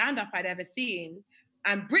first stand-up I'd ever seen.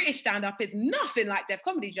 And British stand-up is nothing like Def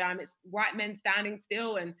Comedy Jam. It's white men standing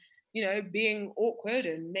still and, you know, being awkward,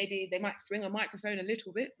 and maybe they might swing a microphone a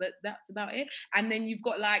little bit, but that's about it. And then you've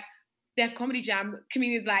got like Def Comedy Jam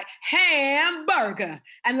comedians like Hamburger,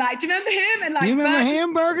 and like, do you remember him? And like, you remember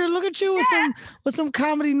Hamburger? Look at you with some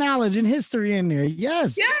comedy knowledge and history in there.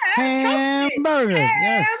 Yes. Yeah. Hamburger.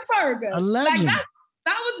 Yes. Hamburger. A legend. Like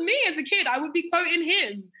that was me as a kid. I would be quoting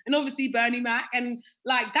him, and obviously Bernie Mac, and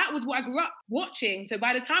like that was what I grew up watching. So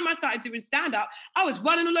by the time I started doing stand-up, I was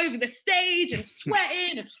running all over the stage and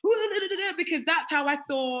sweating and because that's how I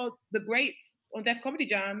saw the greats on Def Comedy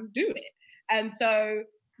Jam do it. And so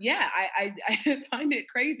yeah, I find it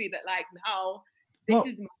crazy that like now this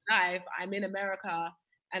is my life. I'm in America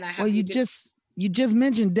and I have. Well, you just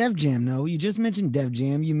mentioned Def Jam, though. You just mentioned Def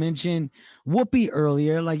Jam. You mentioned Whoopi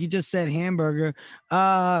earlier, like you just said Hamburger.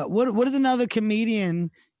 What is another comedian,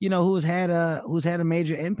 you know, who's had a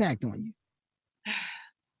major impact on you?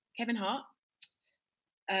 Kevin Hart.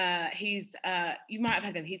 He's you might have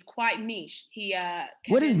heard of him. He's quite niche.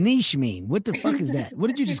 What does niche mean? What the fuck is that? What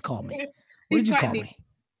did you just call me? What did you call me?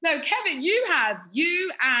 No, Kevin,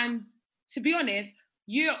 and to be honest,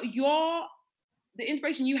 the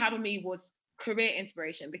inspiration you had on me was career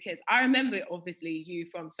inspiration, because I remember obviously you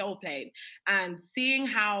from Soul Plane and seeing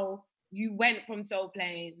how you went from Soul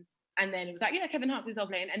Plane, and then it was like, yeah, Kevin Hart's in Soul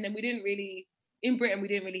Plane, and then in Britain we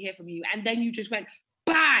didn't really hear from you, and then you just went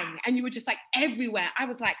bang, and you were just like everywhere. I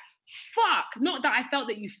was like, fuck, not that I felt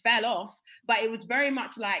that you fell off, but it was very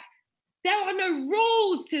much like, there are no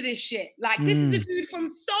rules to this shit. Like, this is the dude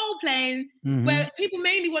from Soul Plane, where people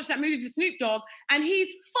mainly watch that movie for Snoop Dogg, and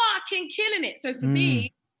he's fucking killing it. So for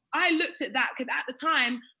me, I looked at that because at the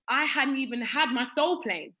time, I hadn't even had my Soul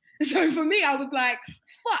Plane. So for me, I was like,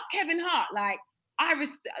 fuck Kevin Hart. Like,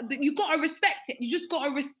 you got to respect it. You just got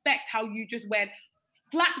to respect how you just went,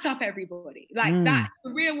 slapped up everybody. Like that,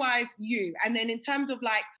 career-wise, you. And then in terms of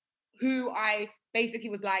like who I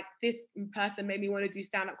basically was like, this person made me want to do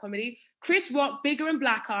stand-up comedy, Chris Rock, Bigger and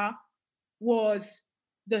Blacker was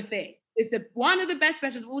the thing. It's one of the best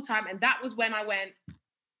specials of all time. And that was when I went,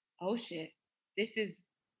 oh shit, this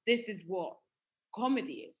is what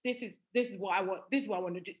comedy is. This is what I want. This is what I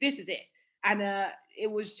want to do. This is it. And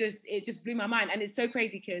it just blew my mind. And it's so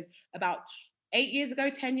crazy because about 10 years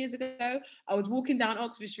ago, I was walking down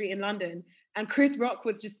Oxford Street in London, and Chris Rock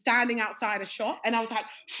was just standing outside a shop, and I was like,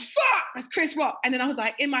 fuck, that's Chris Rock. And then I was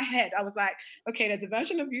like, in my head, I was like, okay, there's a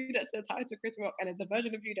version of you that says hi to Chris Rock, and there's a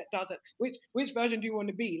version of you that doesn't. Which version do you want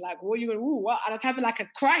to be? Like, what are you going to, what? And I was having like a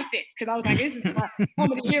crisis, because I was like, this is my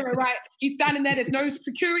comedy hero, right? He's standing there, there's no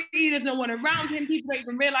security, there's no one around him, people don't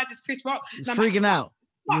even realize it's Chris Rock. He's freaking out.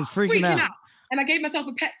 He was freaking out. And I gave myself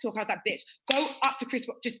a pep talk. I was like, bitch, go up to Chris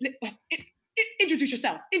Rock, just introduce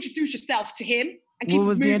yourself to him. And keep what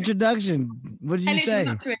was moving. The introduction? What did you say?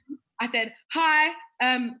 I said, hi,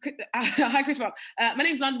 hi, Chris Rock. My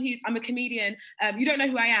name's London Hughes. I'm a comedian. You don't know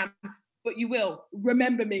who I am, but you will.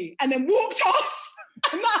 Remember me. And then walked off.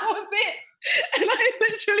 And that was it. And I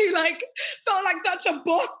literally like felt like such a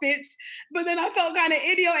boss bitch. But then I felt kind of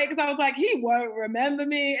idiotic because I was like, he won't remember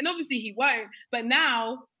me. And obviously he won't. But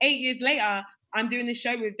now, 8 years later, I'm doing this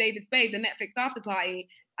show with David Spade, the Netflix After Party.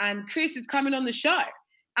 And Chris is coming on the show.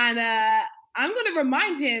 And I'm going to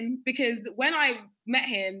remind him, because when I met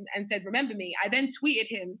him and said, remember me, I then tweeted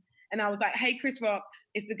him and I was like, hey, Chris Rock,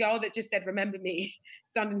 it's the girl that just said, remember me,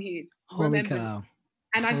 London Hughes. Holy cow.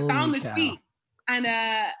 And I found the tweet. And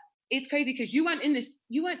it's crazy because you weren't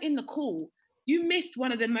in the call. You missed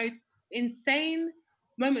one of the most insane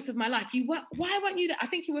moments of my life. Why weren't you there? I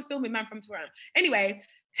think you were filming Man from Toronto. Anyway,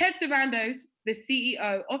 Ted Sarandos, the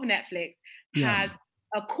CEO of Netflix, had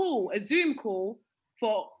a Zoom call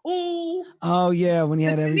for all. Oh yeah, when he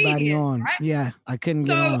had everybody on. Right? Yeah, I couldn't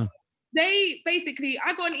get on. They basically,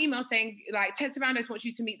 I got an email saying like, Ted Sarandos wants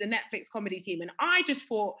you to meet the Netflix comedy team. And I just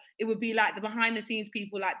thought it would be like the behind the scenes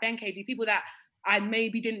people like Ben KG, people that I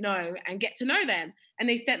maybe didn't know, and get to know them. And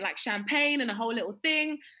they sent like champagne and a whole little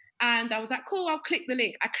thing. And I was like, cool, I'll click the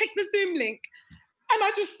link. I clicked the Zoom link and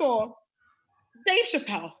I just saw Dave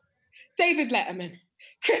Chappelle, David Letterman,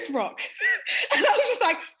 Chris Rock. And I was just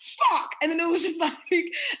like, fuck. And then it was just like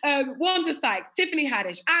Wanda Sykes, Tiffany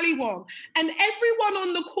Haddish, Ali Wong. And everyone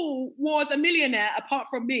on the call was a millionaire apart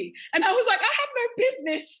from me. And I was like, I have no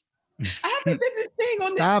business. I have no business being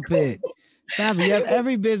on Stop this call. it. Stop it. You have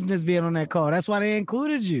every business being on that call. That's why they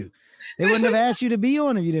included you. They wouldn't have asked you to be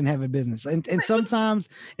on if you didn't have a business. And sometimes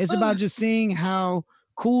it's about just seeing how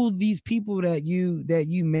cool these people that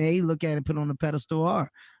you may look at and put on a pedestal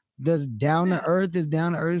are. Does down to earth as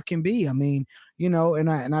down to earth can be. I mean, you know, and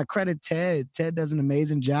I credit Ted. Ted does an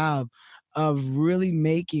amazing job of really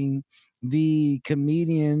making the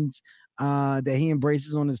comedians that he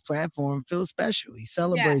embraces on his platform feel special. He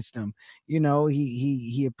celebrates them. You know,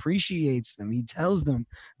 he appreciates them. He tells them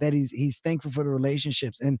that he's thankful for the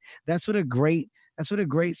relationships, and that's what a great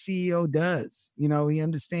CEO does. You know, he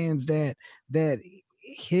understands that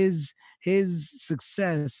his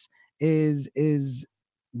success is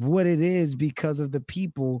what it is because of the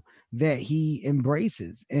people that he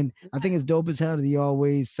embraces. And I think it's dope as hell that he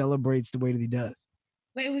always celebrates the way that he does.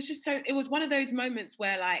 But it was one of those moments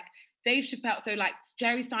where like Dave Chappelle, so like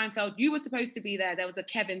Jerry Seinfeld, you were supposed to be there. There was a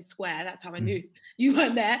Kevin Square. That's how I knew you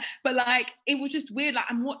weren't there. But like, it was just weird. Like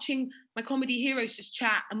I'm watching my comedy heroes just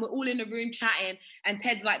chat and we're all in the room chatting and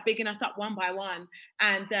Ted's like bigging us up one by one.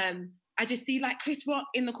 And I just see like Chris Rock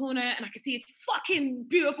in the corner and I can see it's fucking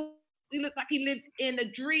beautiful. He looks like he lived in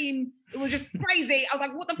a dream. It was just crazy. I was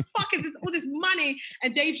like, what the fuck is this? All this money.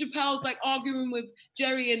 And Dave Chappelle's like arguing with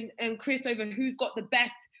Jerry and Chris over who's got the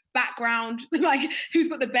best background, like who's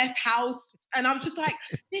got the best house. And I was just like,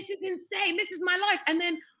 this is insane. This is my life. And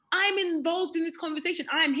then I'm involved in this conversation.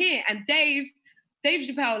 I'm here. And Dave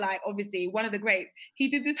Chappelle, like obviously one of the greats, he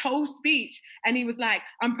did this whole speech and he was like,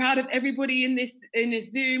 I'm proud of everybody in this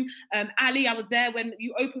Zoom. Ali, I was there when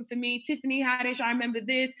you opened for me. Tiffany Haddish, I remember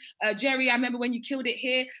this. Jerry, I remember when you killed it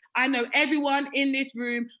here. I know everyone in this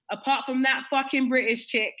room apart from that fucking British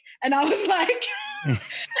chick. And I was like,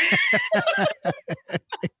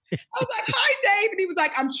 hi, Dave. And he was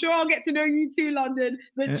like, I'm sure I'll get to know you too, London,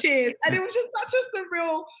 but cheers. And it was just such a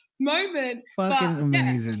surreal moment. Fucking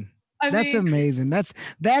amazing. Yeah. That's amazing. That's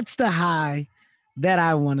the high that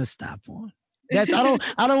I want to stop on. I don't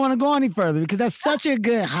want to go any further because that's such a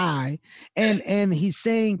good high. And he's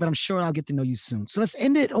saying, but I'm sure I'll get to know you soon. So let's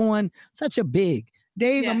end it on such a big.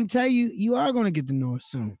 Dave, I'm gonna tell you, you are gonna get to know her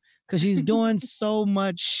soon because she's doing so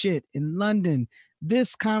much shit in London.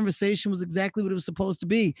 This conversation was exactly what it was supposed to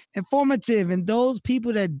be. Informative. And those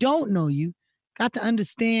people that don't know you got to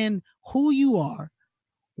understand who you are,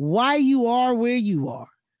 why you are where you are,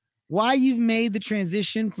 why you've made the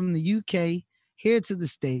transition from the UK here to the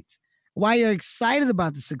States, why you're excited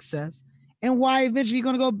about the success, and why eventually you're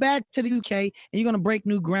going to go back to the UK and you're going to break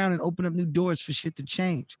new ground and open up new doors for shit to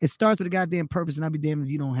change. It starts with a goddamn purpose, and I'll be damned if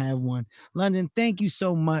you don't have one. London, thank you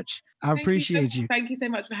so much. I appreciate you. Thank you so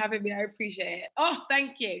much for having me. I appreciate it. Oh,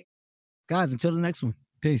 thank you. Guys, until the next one.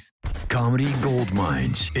 Peace. Comedy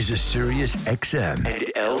Goldmines is a Sirius XM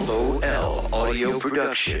and LOL audio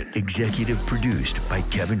production. Executive produced by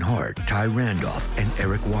Kevin Hart, Ty Randolph, and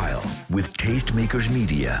Eric Weil. With Tastemakers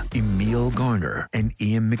Media, Emil Garner, and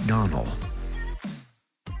Ian McDonald.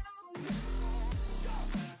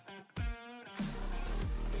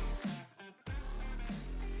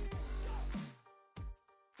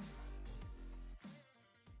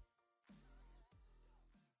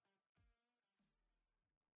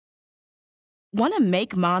 Want to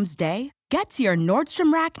make Mom's Day? Get to your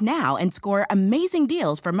Nordstrom Rack now and score amazing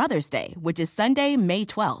deals for Mother's Day, which is Sunday, May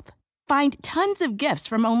 12th. Find tons of gifts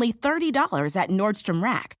from only $30 at Nordstrom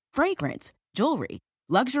Rack. Fragrance, jewelry,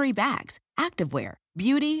 luxury bags, activewear,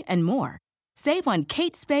 beauty, and more. Save on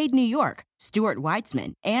Kate Spade New York, Stuart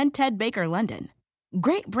Weitzman, and Ted Baker London.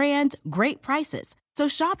 Great brands, great prices. So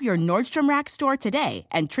shop your Nordstrom Rack store today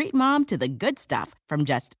and treat Mom to the good stuff from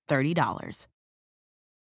just $30.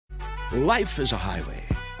 Life is a highway,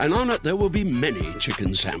 and on it there will be many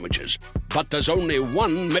chicken sandwiches. But there's only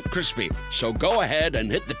one McCrispy. So go ahead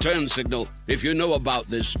and hit the turn signal if you know about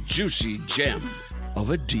this juicy gem of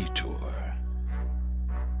a detour.